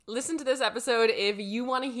Listen to this episode if you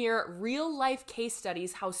want to hear real life case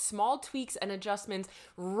studies, how small tweaks and adjustments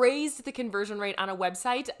raised the conversion rate on a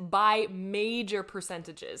website by major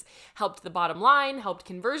percentages. Helped the bottom line, helped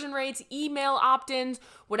conversion rates, email opt-ins,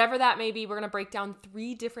 whatever that may be. We're going to break down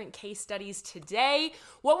 3 different case studies today.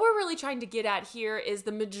 What we're really trying to get at here is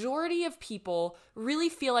the majority of people really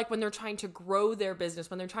feel like when they're trying to grow their business,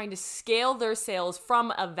 when they're trying to scale their sales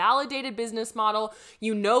from a validated business model,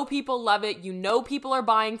 people love it, people are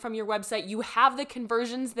buying from your website, you have the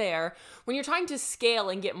conversions there. When you're trying to scale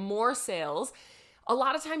and get more sales, a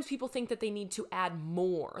lot of times people think that they need to add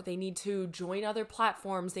more. They need to join other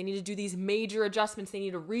platforms. They need to do these major adjustments. They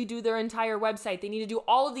need to redo their entire website. They need to do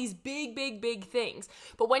all of these big things.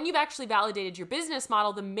 But when you've actually validated your business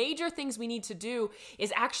model, the major things we need to do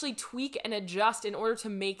is actually tweak and adjust in order to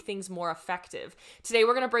make things more effective. Today,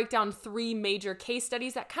 we're going to break down 3 major case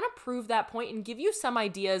studies that kind of prove that point and give you some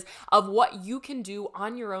ideas of what you can do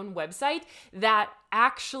on your own website that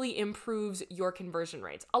actually improves your conversion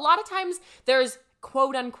rates. A lot of times there's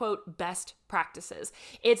quote unquote best practices.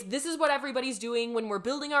 This is what everybody's doing when we're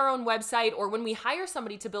building our own website, or when we hire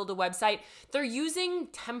somebody to build a website, they're using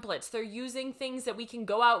templates. They're using things that we can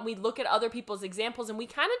go out and we look at other people's examples and we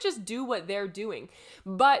kind of just do what they're doing.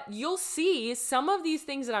 But you'll see some of these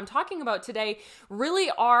things that I'm talking about today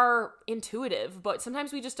really are intuitive, but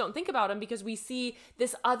sometimes we just don't think about them because we see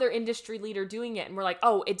this other industry leader doing it and we're like,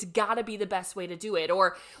 oh, it's gotta be the best way to do it.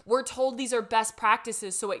 Or we're told these are best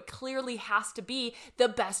practices, so it clearly has to be the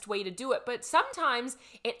best way to do it. But sometimes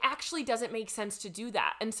it actually doesn't make sense to do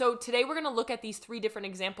that. And so today we're going to look at these 3 different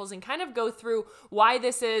examples and kind of go through why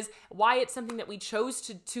it's something that we chose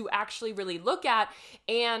to actually really look at,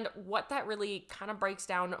 and what that really kind of breaks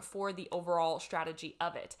down for the overall strategy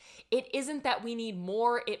of it. It isn't that we need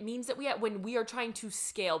more. It means that when we are trying to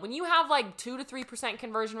scale, when you have like 2 to 3%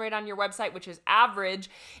 conversion rate on your website, which is average,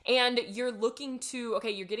 and you're looking to,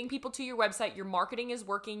 you're getting people to your website, your marketing is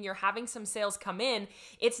working, you're having some sales come in,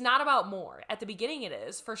 it's not about more. At the beginning it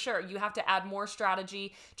is, for sure. You have to add more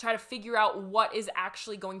strategy, try to figure out what is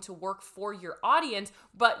actually going to work for your audience,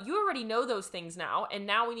 but you already know those things now, and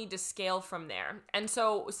now we need to scale from there. And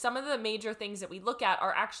so some of the major things that we look at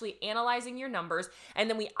are actually analyzing your numbers, and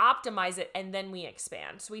then we optimize it, and then we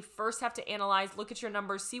expand. So we first have to analyze, look at your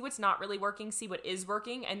numbers, see what's not really working, see what is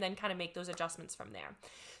working, and then kind of make those adjustments from there.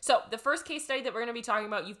 So the first case study that we're going to be talking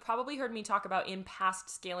about, you've probably heard me talk about in past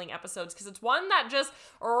scaling episodes, because it's one that just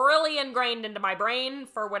really ingrained into my brain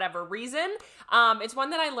for whatever reason. It's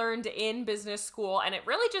one that I learned in business school, and it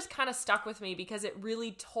really just kind of stuck with me because it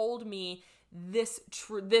really told me this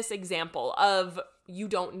example of you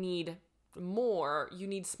don't need more, you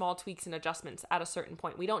need small tweaks and adjustments at a certain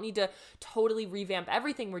point. We don't need to totally revamp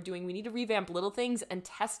everything we're doing. We need to revamp little things and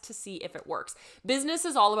test to see if it works. Business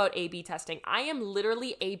is all about A/B testing. I am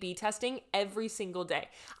literally A/B testing every single day.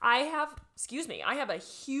 I have a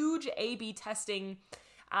huge A/B testing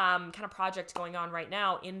kind of project going on right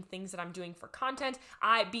now in things that I'm doing for content.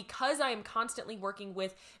 Because I am constantly working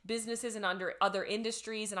with businesses and under other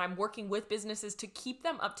industries, and I'm working with businesses to keep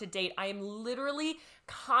them up to date, I am literally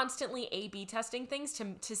constantly A/B testing things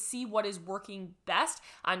to see what is working best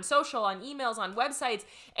on social, on emails, on websites.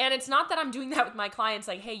 And it's not that I'm doing that with my clients,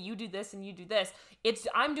 like, hey, you do this and you do this.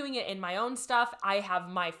 I'm doing it in my own stuff. I have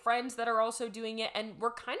my friends that are also doing it, and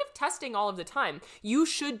we're kind of testing all of the time. You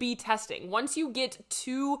should be testing. Once you get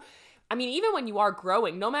to even when you are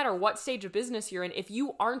growing, no matter what stage of business you're in, if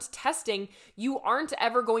you aren't testing, you aren't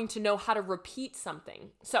ever going to know how to repeat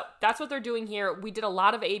something. So that's what they're doing here. We did a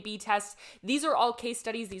lot of A/B tests. These are all case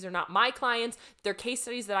studies. These are not my clients. They're case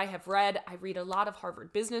studies that I have read. I read a lot of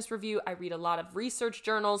Harvard Business Review. I read a lot of research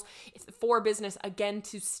journals for business, again,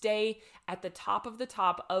 to stay at the top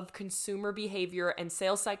of consumer behavior and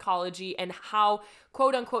sales psychology, and how,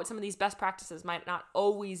 quote unquote, some of these best practices might not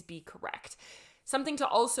always be correct. Something to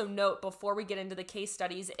also note before we get into the case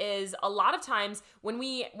studies is a lot of times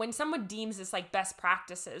when someone deems this like best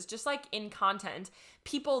practices, just like in content,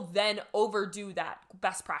 people then overdo that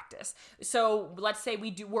best practice. So let's say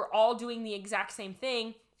we're all doing the exact same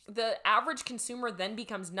thing. The average consumer then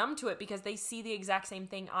becomes numb to it because they see the exact same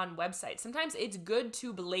thing on websites. Sometimes it's good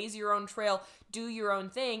to blaze your own trail, do your own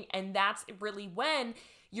thing, and that's really when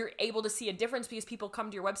you're able to see a difference, because people come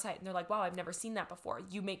to your website and they're like, wow, I've never seen that before.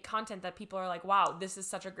 You make content that people are like, wow, this is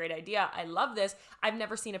such a great idea. I love this. I've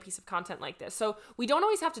never seen a piece of content like this. So we don't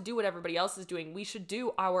always have to do what everybody else is doing. We should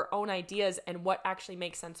do our own ideas and what actually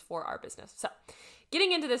makes sense for our business. So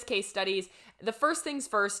getting into this case studies, the first things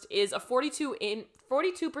first is a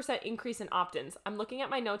 42% increase in opt-ins. I'm looking at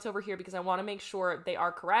my notes over here because I want to make sure they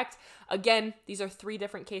are correct. Again, these are 3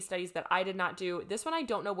 different case studies that I did not do. This one, I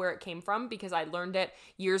don't know where it came from because I learned it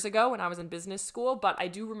years ago when I was in business school, but I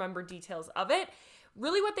do remember details of it.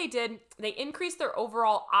 Really what they did, they increased their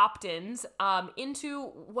overall opt-ins into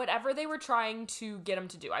whatever they were trying to get them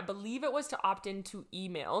to do. I believe it was to opt into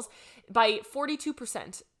emails by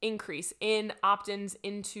 42% increase in opt-ins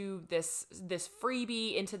into this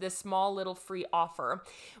freebie, into this small little free offer.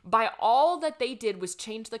 By all that they did was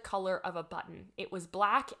change the color of a button. It was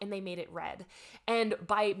black and they made it red. And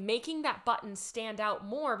by making that button stand out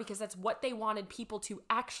more, because that's what they wanted people to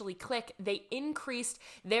actually click, they increased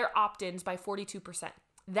their opt-ins by 42%.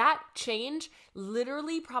 That change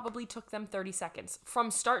literally probably took them 30 seconds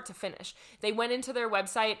from start to finish. They went into their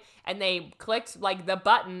website and they clicked like the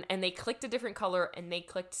button and they clicked a different color and they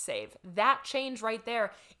clicked save. That change right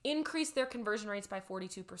there increased their conversion rates by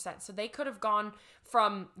 42%. So they could have gone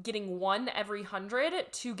from getting 1 every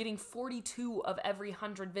 100 to getting 42 of every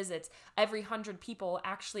 100 visits, every 100 people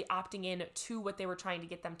actually opting in to what they were trying to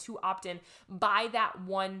get them to opt in by that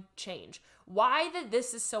one change. Why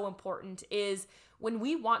this is so important is when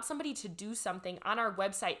we want somebody to do something on our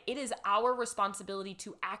website, it is our responsibility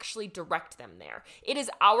to actually direct them there. It is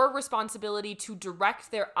our responsibility to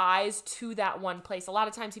direct their eyes to that one place. A lot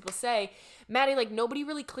of times people say, Maddie, like nobody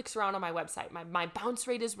really clicks around on my website. My bounce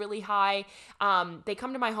rate is really high. They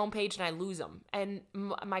come to my homepage and I lose them. And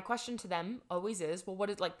my question to them always is, well,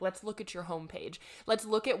 what is like, let's look at your homepage. Let's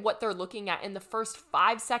look at what they're looking at in the first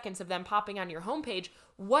 5 seconds of them popping on your homepage.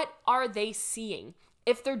 What are they seeing?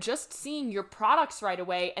 If they're just seeing your products right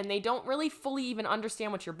away and they don't really fully even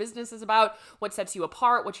understand what your business is about, what sets you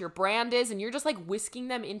apart, what your brand is, and you're just like whisking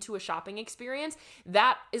them into a shopping experience,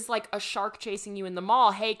 that is like a shark chasing you in the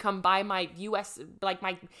mall. Hey, come buy my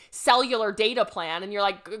my cellular data plan. And you're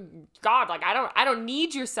like, God, like I don't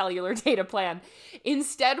need your cellular data plan.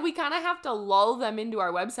 Instead, we kind of have to lull them into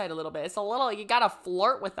our website a little bit. It's a little, you got to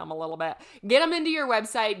flirt with them a little bit. Get them into your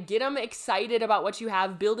website, get them excited about what you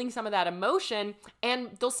have, building some of that emotion, and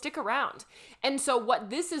they'll stick around. And so what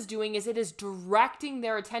this is doing is it is directing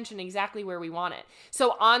their attention exactly where we want it.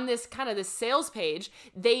 So on this kind of this sales page,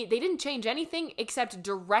 they didn't change anything except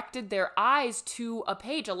directed their eyes to a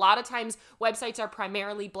page. A lot of times websites are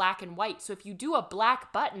primarily black and white. So if you do a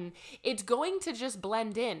black button, it's going to just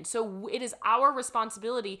blend in. So it is our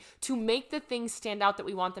responsibility to make the things stand out that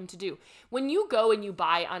we want them to do. When you go and you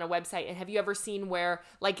buy on a website, and have you ever seen where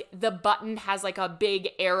like the button has like a big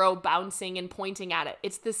arrow bouncing and pointing at it?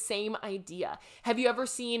 It's the same idea. Have you ever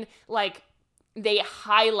seen like they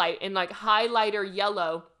highlight in like highlighter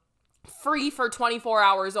yellow, free for 24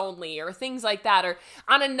 hours only, or things like that? Or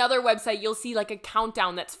on another website, you'll see like a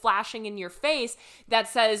countdown that's flashing in your face that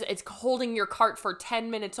says it's holding your cart for 10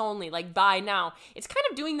 minutes only, like buy now. It's kind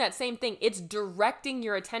of doing that same thing. It's directing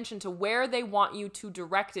your attention to where they want you to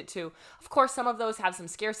direct it to. Of course, some of those have some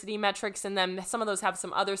scarcity metrics in them. Some of those have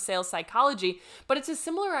some other sales psychology, but it's a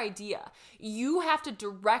similar idea. You have to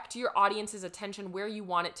direct your audience's attention where you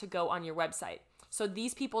want it to go on your website. So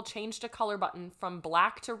these people changed a color button from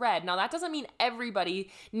black to red. Now that doesn't mean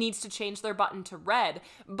everybody needs to change their button to red,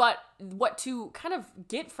 but what to kind of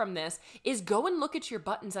get from this is go and look at your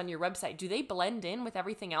buttons on your website. Do they blend in with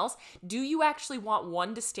everything else? Do you actually want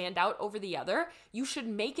one to stand out over the other? You should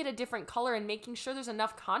make it a different color and making sure there's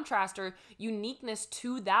enough contrast or uniqueness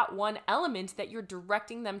to that one element that you're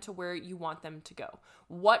directing them to where you want them to go.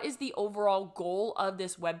 What is the overall goal of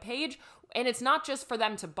this web page? And it's not just for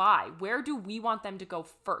them to buy. Where do we want them to go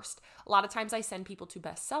first? A lot of times I send people to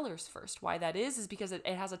bestsellers first. Why that is because it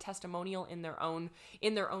has a testimonial in their own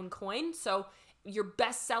coin. So your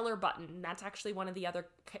bestseller button, that's actually one of the other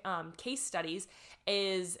case studies,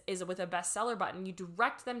 is with a bestseller button. You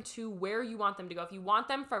direct them to where you want them to go. If you want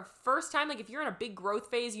them for first time, like if you're in a big growth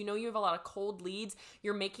phase, you know you have a lot of cold leads,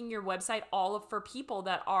 you're making your website all for people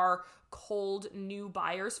that are cold new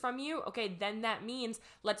buyers from you, okay, then that means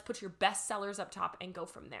let's put your best sellers up top and go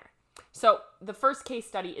from there. So the first case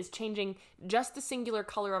study is changing just the singular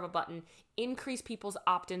color of a button, increase people's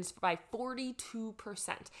opt-ins by 42%.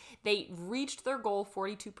 They reached their goal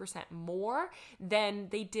 42% more than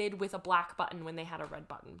they did with a black button when they had a red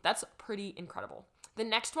button. That's pretty incredible. The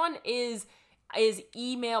next one is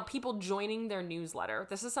email, people joining their newsletter.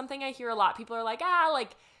 This is something I hear a lot. People are like,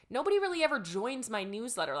 nobody really ever joins my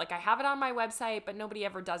newsletter. Like I have it on my website, but nobody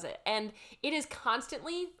ever does it. And it is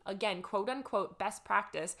constantly, again, quote unquote, best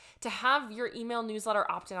practice to have your email newsletter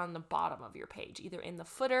opted on the bottom of your page, either in the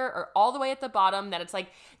footer or all the way at the bottom, that it's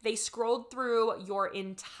like they scrolled through your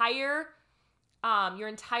entire your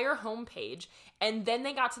entire homepage, and then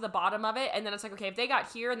they got to the bottom of it, and then it's like, okay, if they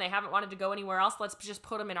got here and they haven't wanted to go anywhere else, let's just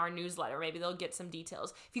put them in our newsletter. Maybe they'll get some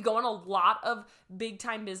details. If you go on a lot of big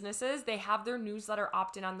time businesses, they have their newsletter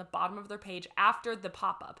opt-in on the bottom of their page after the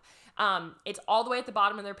pop-up. It's all the way at the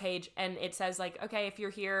bottom of their page, and it says like, okay, if you're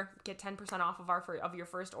here, get 10% off of your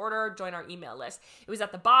first order, join our email list. It was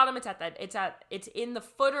at the bottom. It's in the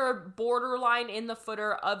footer, borderline in the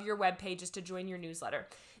footer of your web pages to join your newsletter.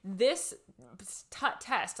 This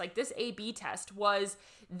test, like this A/B test, was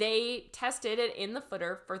they tested it in the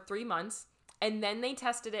footer for 3 months, and then they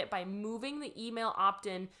tested it by moving the email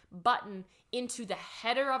opt-in button into the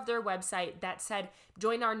header of their website that said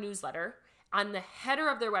join our newsletter. On the header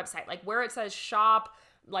of their website, like where it says shop,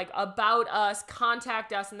 like about us,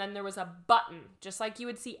 contact us, and then there was a button, just like you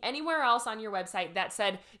would see anywhere else on your website, that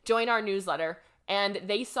said join our newsletter. And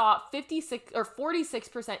they saw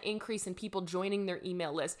 46% increase in people joining their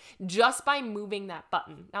email list just by moving that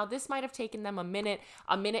button. Now, this might have taken them a minute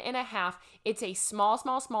and a half. It's a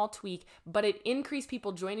small tweak, but it increased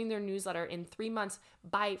people joining their newsletter in 3 months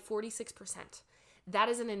by 46%. That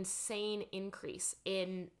is an insane increase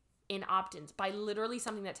in opt-ins by literally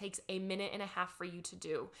something that takes a minute and a half for you to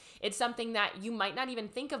do. It's something that you might not even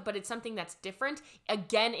think of, but it's something that's different.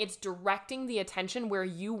 Again, it's directing the attention where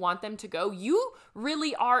you want them to go. You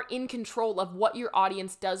really are in control of what your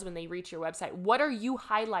audience does when they reach your website. What are you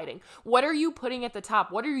highlighting? What are you putting at the top?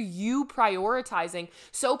 What are you prioritizing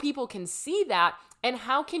so people can see that? And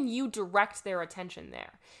how can you direct their attention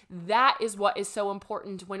there? That is what is so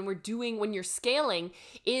important when you're scaling,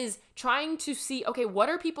 is trying to see, okay, what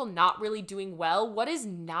are people not really doing well? What is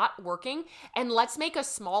not working? And let's make a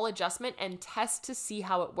small adjustment and test to see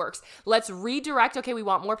how it works. Let's redirect. Okay, we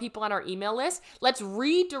want more people on our email list. Let's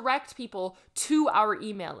redirect people to our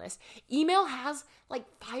email list. Email has like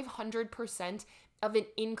 500% of an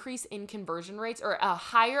increase in conversion rates, or a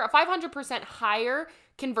 500% higher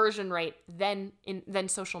conversion rate than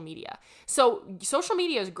social media. So social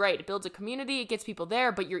media is great. It builds a community, it gets people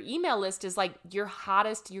there, but your email list is like your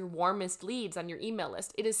hottest, your warmest leads on your email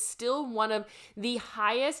list. It is still one of the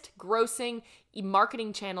highest grossing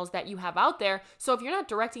marketing channels that you have out there. So if you're not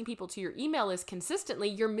directing people to your email list consistently,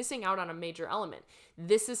 you're missing out on a major element.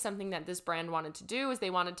 This is something that this brand wanted to do, is they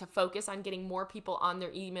wanted to focus on getting more people on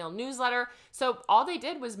their email newsletter. So all they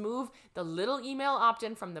did was move the little email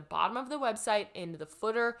opt-in from the bottom of the website into the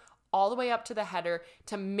footer all the way up to the header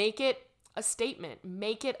to make it a statement,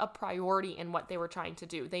 make it a priority in what they were trying to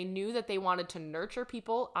do. They knew that they wanted to nurture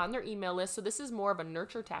people on their email list. So this is more of a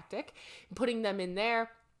nurture tactic, putting them in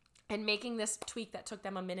there. And making this tweak that took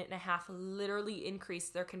them a minute and a half literally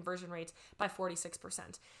increased their conversion rates by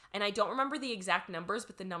 46%. And I don't remember the exact numbers,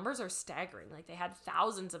 but the numbers are staggering. Like, they had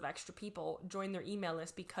thousands of extra people join their email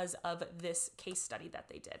list because of this case study that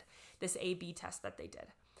they did, this A/B test that they did.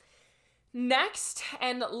 Next,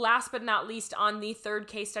 and last but not least on the third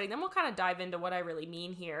case study, then we'll kind of dive into what I really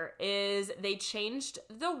mean here, is they changed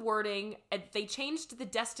the wording, they changed the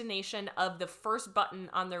destination of the first button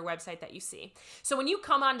on their website that you see. So when you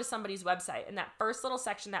come onto somebody's website, and that first little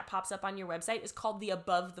section that pops up on your website is called the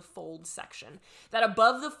above the fold section. That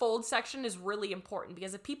above the fold section is really important,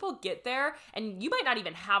 because if people get there, and you might not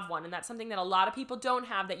even have one, and that's something that a lot of people don't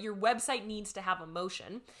have, that your website needs to have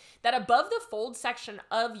emotion, that above the fold section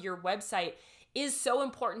of your website is so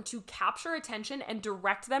important to capture attention and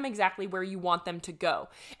direct them exactly where you want them to go.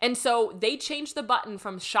 And so they changed the button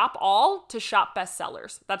from shop all to shop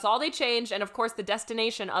bestsellers. That's all they changed. And of course, the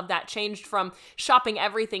destination of that changed from shopping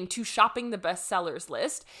everything to shopping the bestsellers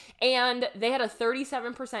list. And they had a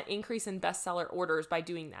 37% increase in bestseller orders by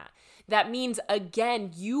doing that. That means,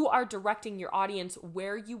 again, you are directing your audience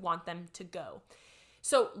where you want them to go.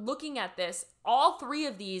 So looking at this, all three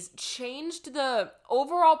of these changed the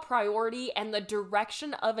overall priority and the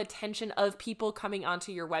direction of attention of people coming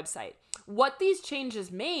onto your website. What these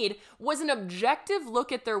changes made was an objective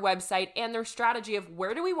look at their website and their strategy of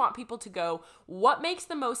where do we want people to go, what makes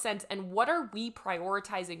the most sense, and what are we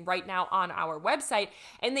prioritizing right now on our website.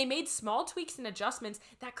 And they made small tweaks and adjustments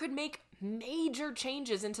that could make major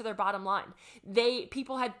changes into their bottom line.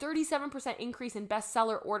 People had 37% increase in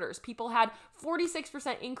bestseller orders. People had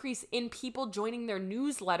 46% increase in people joining their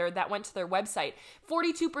newsletter that went to their website.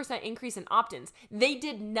 42% increase in opt-ins. They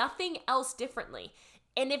did nothing else differently.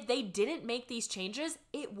 And if they didn't make these changes,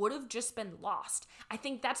 it would have just been lost. I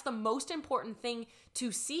think that's the most important thing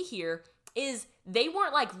to see here, is they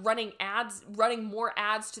weren't like running more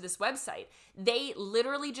ads to this website. They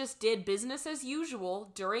literally just did business as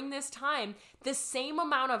usual during this time. The same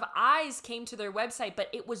amount of eyes came to their website, but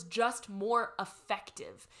it was just more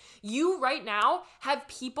effective. You right now have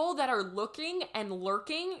people that are looking and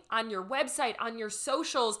lurking on your website, on your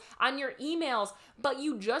socials, on your emails, but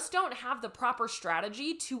you just don't have the proper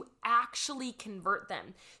strategy to actually convert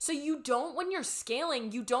them. So when you're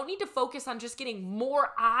scaling, you don't need to focus on just getting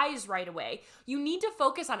more eyes right away. You need to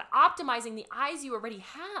focus on optimizing the eyes you already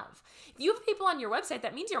have. If you have people on your website,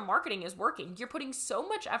 that means your marketing is working. You're putting so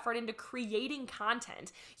much effort into creating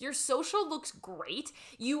content. Your social looks great.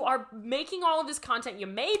 You are making all of this content. You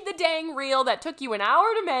made the dang reel that took you an hour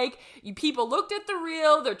to make. People looked at the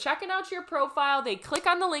reel. They're checking out your profile. They click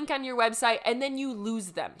on the link on your website, and then you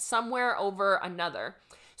lose them somewhere over another.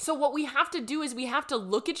 So what we have to do is we have to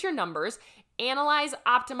look at your numbers, analyze,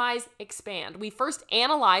 optimize, expand. We first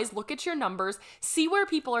analyze, look at your numbers, see where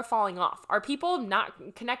people are falling off. Are people not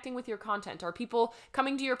connecting with your content? Are people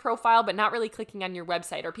coming to your profile but not really clicking on your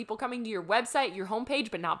website? Are people coming to your website, your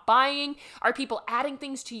homepage, but not buying? Are people adding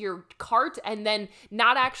things to your cart and then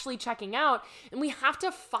not actually checking out? And we have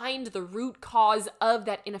to find the root cause of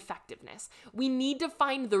that ineffectiveness. We need to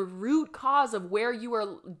find the root cause of where you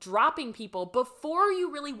are dropping people before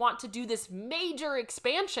you really want to do this major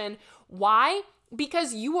expansion. Why?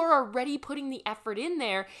 Because you are already putting the effort in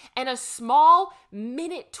there, and a small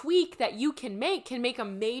minute tweak that you can make a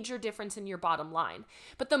major difference in your bottom line.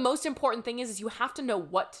 But the most important thing is you have to know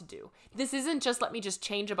what to do. This isn't just let me just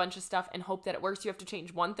change a bunch of stuff and hope that it works. You have to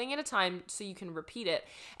change one thing at a time so you can repeat it.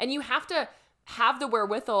 And you have to have the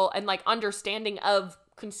wherewithal and understanding of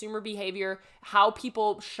consumer behavior, how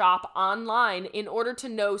people shop online, in order to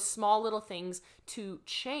know small little things to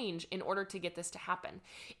change in order to get this to happen.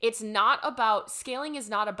 Scaling is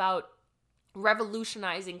not about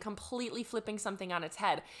revolutionizing, completely flipping something on its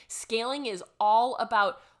head. Scaling is all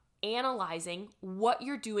about analyzing what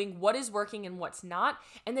you're doing, what is working and what's not,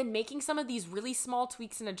 and then making some of these really small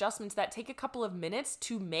tweaks and adjustments that take a couple of minutes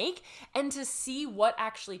to make and to see what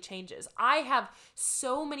actually changes. I have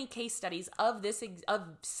so many case studies of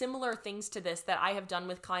similar things to this that I have done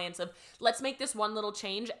with clients of, let's make this one little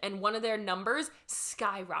change, and one of their numbers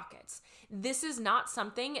skyrockets. This is not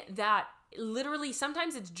something that literally,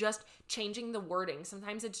 sometimes it's just changing the wording.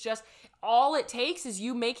 Sometimes it's just all it takes is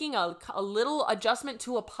you making a little adjustment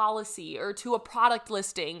to a policy or to a product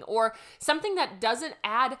listing or something that doesn't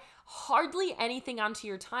add hardly anything onto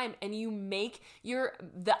your time, and you make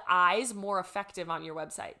the eyes more effective on your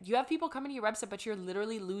website. You have people coming to your website, but you're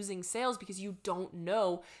literally losing sales because you don't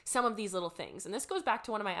know some of these little things. And this goes back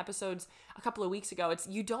to one of my episodes a couple of weeks ago. It's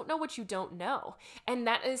you don't know what you don't know. And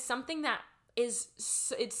that is something that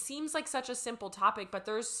it seems like such a simple topic, but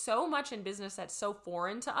there's so much in business that's so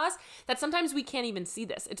foreign to us that sometimes we can't even see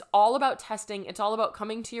this. It's all about testing. It's all about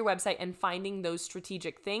coming to your website and finding those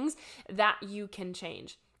strategic things that you can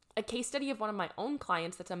change. A case study of one of my own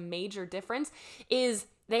clients that's a major difference is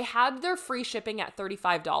they had their free shipping at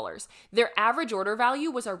 $35. Their average order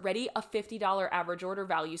value was already a $50 average order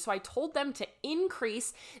value. So I told them to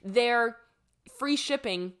increase their free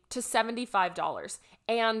shipping to $75.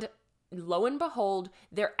 And lo and behold,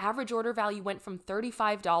 their average order value went from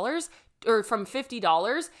 $35 or from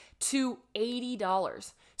 $50 to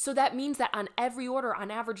 $80. So that means that on every order,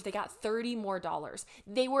 on average, they got $30 more.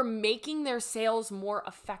 They were making their sales more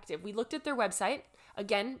effective. We looked at their website.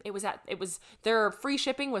 Again, their free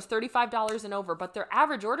shipping was $35 and over, but their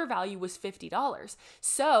average order value was $50.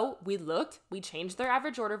 So we changed their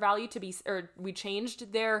average order value we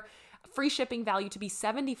changed their free shipping value to be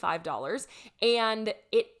 $75, and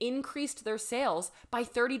it increased their sales by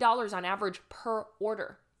 $30 on average per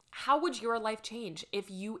order. How would your life change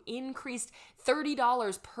if you increased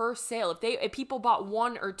 $30 per sale? If people bought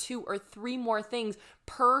one or two or three more things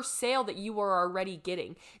per sale that you were already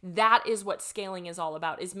getting? That is what scaling is all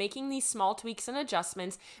about, is making these small tweaks and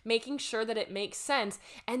adjustments, making sure that it makes sense,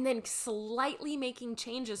 and then slightly making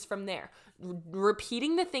changes from there.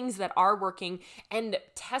 Repeating the things that are working and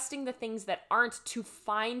testing the things that aren't to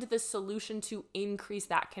find the solution to increase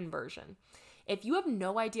that conversion. If you have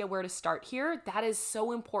no idea where to start here, that is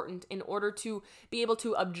so important in order to be able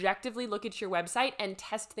to objectively look at your website and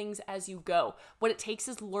test things as you go. What it takes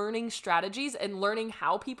is learning strategies and learning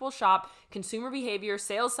how people shop, consumer behavior,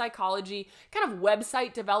 sales psychology, kind of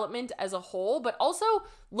website development as a whole, but also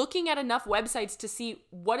looking at enough websites to see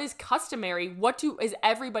what is customary, is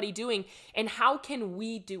everybody doing, and how can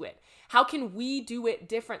we do it? How can we do it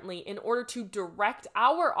differently in order to direct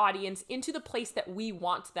our audience into the place that we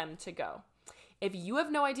want them to go? If you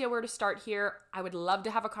have no idea where to start here, I would love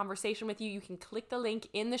to have a conversation with you. You can click the link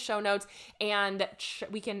in the show notes and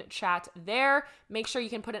we can chat there. Make sure you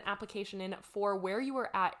can put an application in for where you are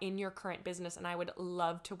at in your current business, and I would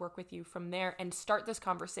love to work with you from there and start this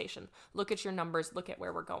conversation. Look at your numbers, look at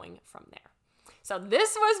where we're going from there. So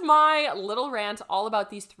this was my little rant all about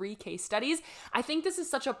these 3 case studies. I think this is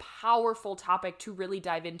such a powerful topic to really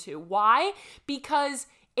dive into. Why? Because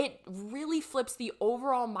it really flips the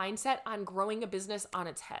overall mindset on growing a business on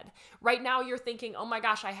its head. Right now you're thinking, oh my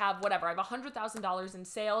gosh, I have $100,000 in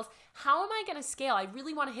sales. How am I going to scale? I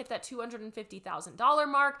really want to hit that $250,000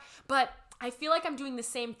 mark, but I feel like I'm doing the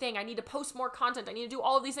same thing. I need to post more content. I need to do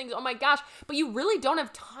all of these things. Oh my gosh. But you really don't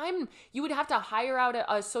have time. You would have to hire out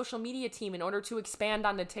a social media team in order to expand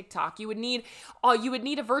onto TikTok. You would need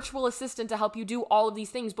a virtual assistant to help you do all of these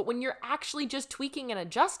things. But when you're actually just tweaking and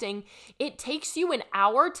adjusting, it takes you an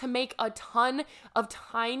hour to make a ton of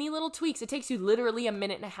tiny little tweaks. It takes you literally a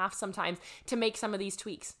minute and a half sometimes to make some of these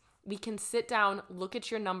tweaks. We can sit down, look at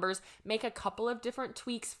your numbers, make a couple of different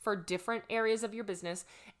tweaks for different areas of your business,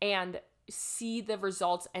 and see the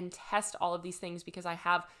results and test all of these things, because I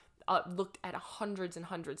have looked at hundreds and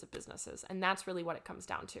hundreds of businesses, and that's really what it comes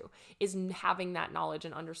down to, is having that knowledge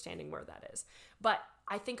and understanding where that is. But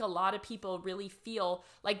I think a lot of people really feel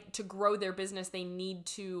like to grow their business, they need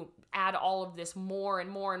to add all of this more and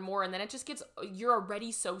more and more. And then it just you're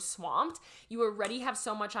already so swamped. You already have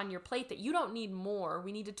so much on your plate that you don't need more.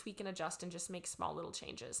 We need to tweak and adjust and just make small little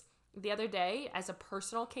changes. The other day, as a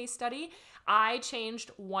personal case study, I changed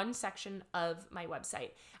one section of my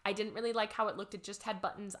website. I didn't really like how it looked. It just had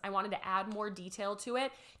buttons. I wanted to add more detail to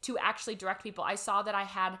it to actually direct people. I saw that I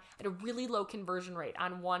had a really low conversion rate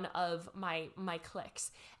on one of my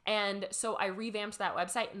clicks. And so I revamped that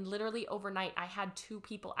website, and literally overnight, I had 2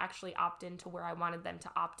 people actually opt in to where I wanted them to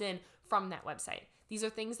opt in from that website. These are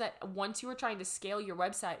things that once you are trying to scale your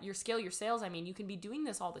website, scale your sales, you can be doing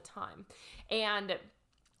this all the time. And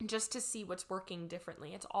just to see what's working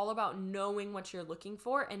differently. It's all about knowing what you're looking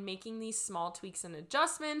for and making these small tweaks and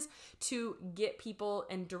adjustments to get people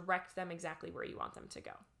and direct them exactly where you want them to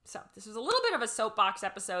go. So this was a little bit of a soapbox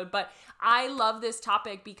episode, but I love this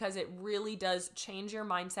topic because it really does change your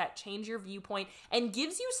mindset, change your viewpoint, and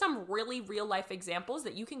gives you some really real life examples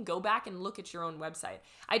that you can go back and look at your own website.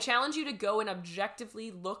 I challenge you to go and objectively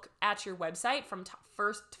look at your website from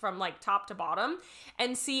top to bottom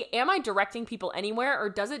and see, am I directing people anywhere, or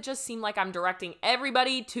does it just seem like I'm directing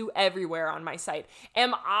everybody to everywhere on my site?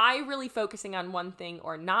 Am I really focusing on one thing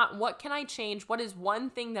or not? What can I change? What is one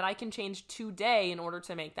thing that I can change today in order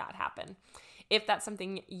to make that happen? If that's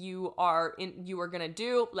something you are going to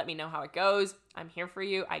do, let me know how it goes. I'm here for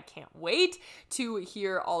you. I can't wait to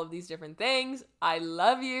hear all of these different things. I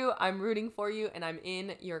love you. I'm rooting for you, and I'm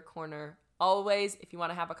in your corner always. If you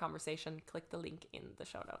want to have a conversation, click the link in the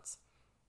show notes.